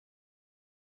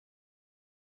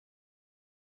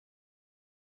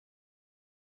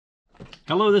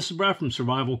Hello, this is Brett from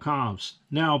Survivalcomms.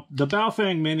 Now, the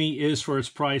Baofeng Mini is, for its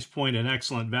price point, an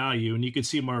excellent value, and you can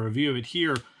see my review of it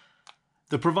here.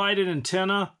 The provided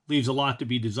antenna leaves a lot to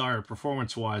be desired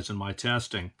performance-wise in my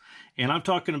testing. And I'm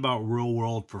talking about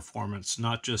real-world performance,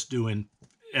 not just doing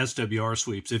SWR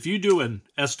sweeps. If you do an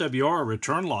SWR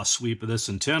return loss sweep of this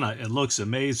antenna, it looks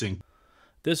amazing.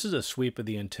 This is a sweep of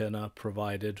the antenna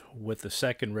provided with the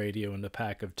second radio in the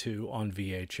pack of 2 on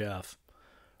VHF.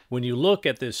 When you look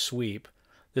at this sweep,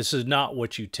 this is not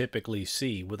what you typically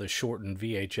see with a shortened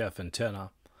VHF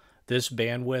antenna. This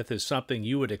bandwidth is something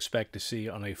you would expect to see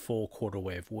on a full quarter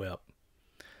wave whip.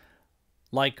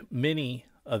 Like many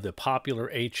of the popular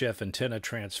HF antenna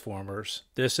transformers,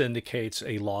 this indicates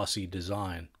a lossy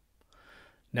design.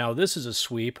 Now this is a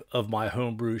sweep of my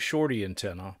homebrew shorty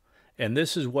antenna, and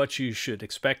this is what you should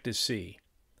expect to see: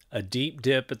 a deep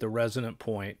dip at the resonant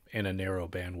point and a narrow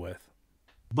bandwidth.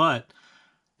 But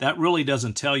that really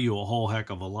doesn't tell you a whole heck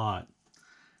of a lot.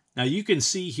 Now you can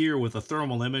see here with a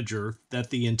thermal imager that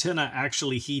the antenna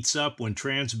actually heats up when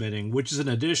transmitting, which is an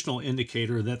additional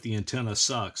indicator that the antenna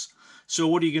sucks. So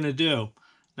what are you going to do?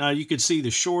 Now you can see the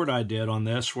short I did on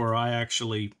this, where I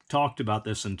actually talked about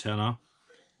this antenna,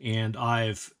 and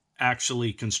I've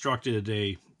actually constructed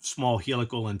a small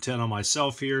helical antenna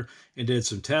myself here and did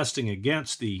some testing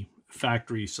against the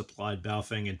factory supplied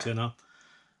Baofeng antenna.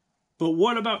 But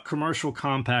what about commercial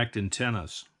compact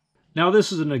antennas? Now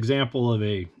this is an example of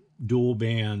a dual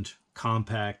band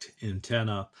compact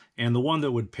antenna, and the one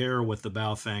that would pair with the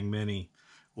Baofeng Mini,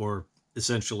 or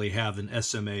essentially have an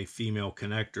SMA female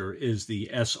connector, is the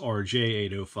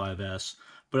SRJ805S.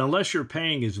 But unless you're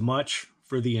paying as much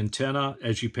for the antenna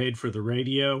as you paid for the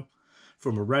radio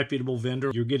from a reputable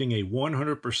vendor, you're getting a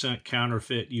 100%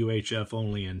 counterfeit UHF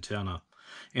only antenna.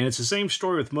 And it's the same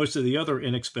story with most of the other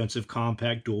inexpensive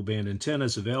compact dual band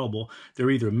antennas available. They're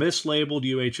either mislabeled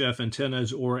UHF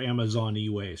antennas or Amazon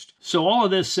e-waste. So all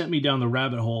of this sent me down the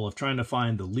rabbit hole of trying to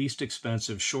find the least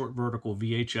expensive short vertical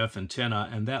VHF antenna,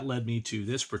 and that led me to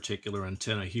this particular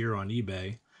antenna here on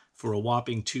eBay for a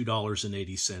whopping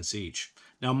 $2.80 each.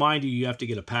 Now mind you, you have to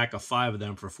get a pack of 5 of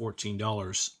them for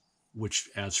 $14, which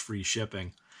adds free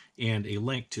shipping. And a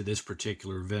link to this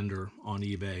particular vendor on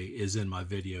eBay is in my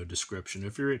video description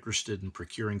if you're interested in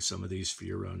procuring some of these for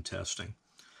your own testing.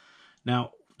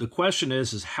 Now, the question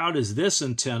is how does this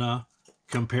antenna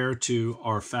compare to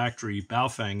our factory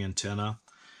Baofeng antenna?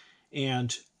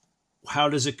 And how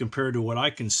does it compare to what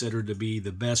I consider to be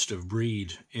the best of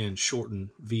breed in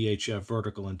shortened VHF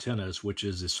vertical antennas, which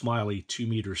is the Smiley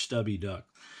 2-meter stubby duck?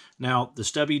 Now, the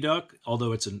stubby duck,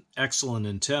 although it's an excellent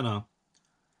antenna,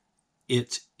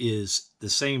 it is the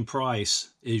same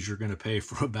price as you're going to pay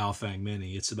for a Baofeng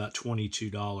Mini. It's about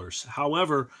 $22.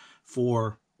 However,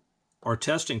 for our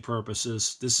testing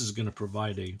purposes, this is going to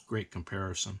provide a great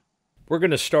comparison. We're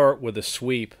going to start with a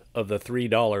sweep of the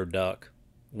 $3 duck,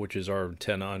 which is our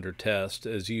antenna under test,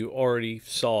 as you already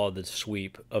saw the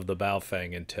sweep of the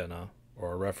Baofeng antenna,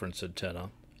 or a reference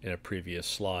antenna, in a previous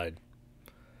slide.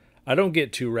 I don't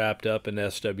get too wrapped up in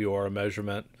SWR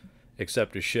measurement,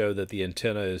 except to show that the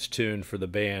antenna is tuned for the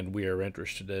band we are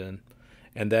interested in,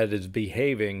 and that it is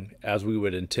behaving as we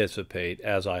would anticipate,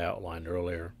 as I outlined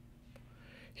earlier.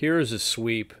 Here is a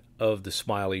sweep of the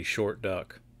Smiley short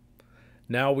duck.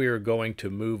 Now we are going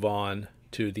to move on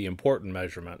to the important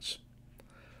measurements.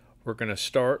 We're going to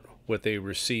start with a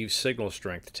received signal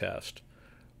strength test.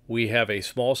 We have a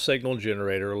small signal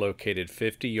generator located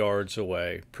 50 yards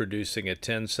away, producing a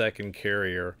 10-second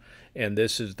carrier, and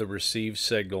this is the received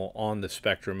signal on the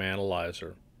spectrum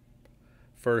analyzer.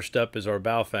 First up is our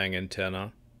Baofeng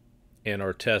antenna, and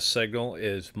our test signal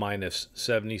is minus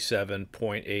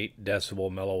 77.8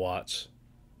 decibel milliwatts.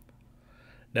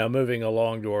 Now moving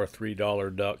along to our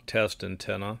 $3 duck test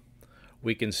antenna,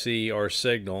 we can see our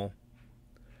signal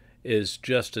is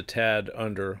just a tad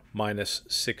under minus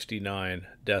 69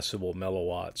 decibel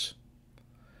milliwatts.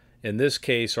 In this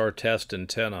case, our test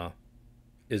antenna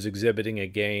is exhibiting a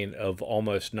gain of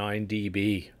almost 9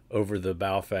 dB over the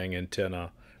Baofeng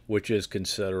antenna, which is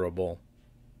considerable.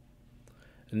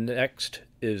 Next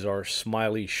is our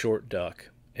Smiley short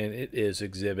duck, and it is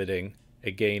exhibiting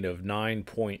a gain of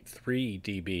 9.3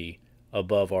 dB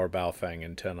above our Baofeng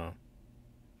antenna.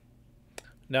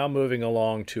 Now moving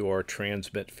along to our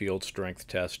transmit field strength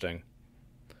testing.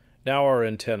 Now our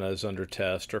antennas under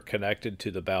test are connected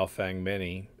to the Baofeng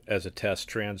Mini as a test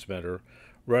transmitter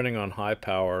running on high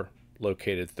power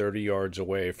located 30 yards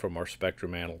away from our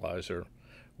spectrum analyzer,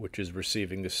 which is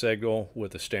receiving the signal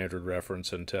with a standard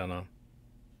reference antenna.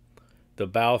 The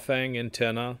Baofeng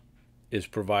antenna is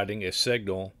providing a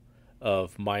signal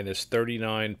of minus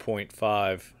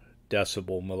 39.5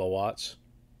 decibel milliwatts.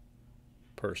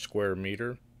 per square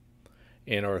meter,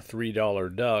 and our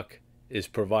 $3 duck is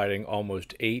providing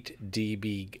almost 8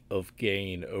 dB of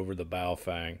gain over the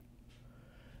Baofeng.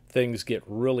 Things get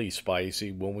really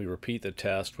spicy when we repeat the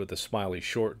test with the Smiley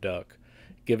short duck,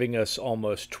 giving us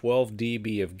almost 12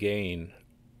 dB of gain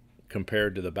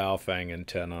compared to the Baofeng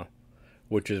antenna,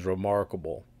 which is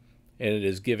remarkable, and it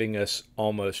is giving us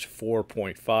almost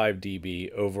 4.5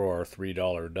 dB over our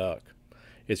 $3 duck.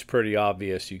 It's pretty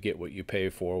obvious you get what you pay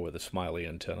for with a Smiley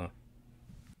antenna.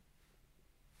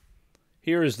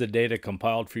 Here is the data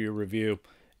compiled for your review.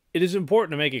 It is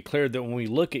important to make it clear that when we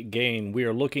look at gain, we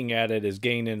are looking at it as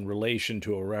gain in relation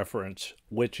to a reference,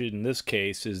 which in this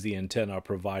case is the antenna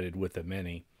provided with the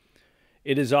Mini.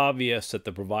 It is obvious that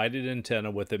the provided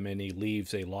antenna with the Mini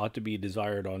leaves a lot to be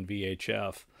desired on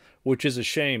VHF, which is a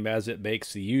shame as it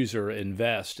makes the user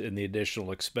invest in the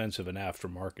additional expense of an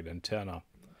aftermarket antenna.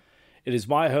 It is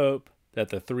my hope that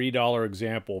the $3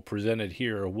 example presented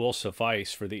here will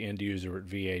suffice for the end user at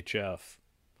VHF.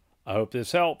 I hope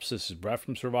this helps. This is Brett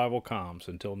from Survivalcomms.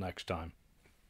 Until next time.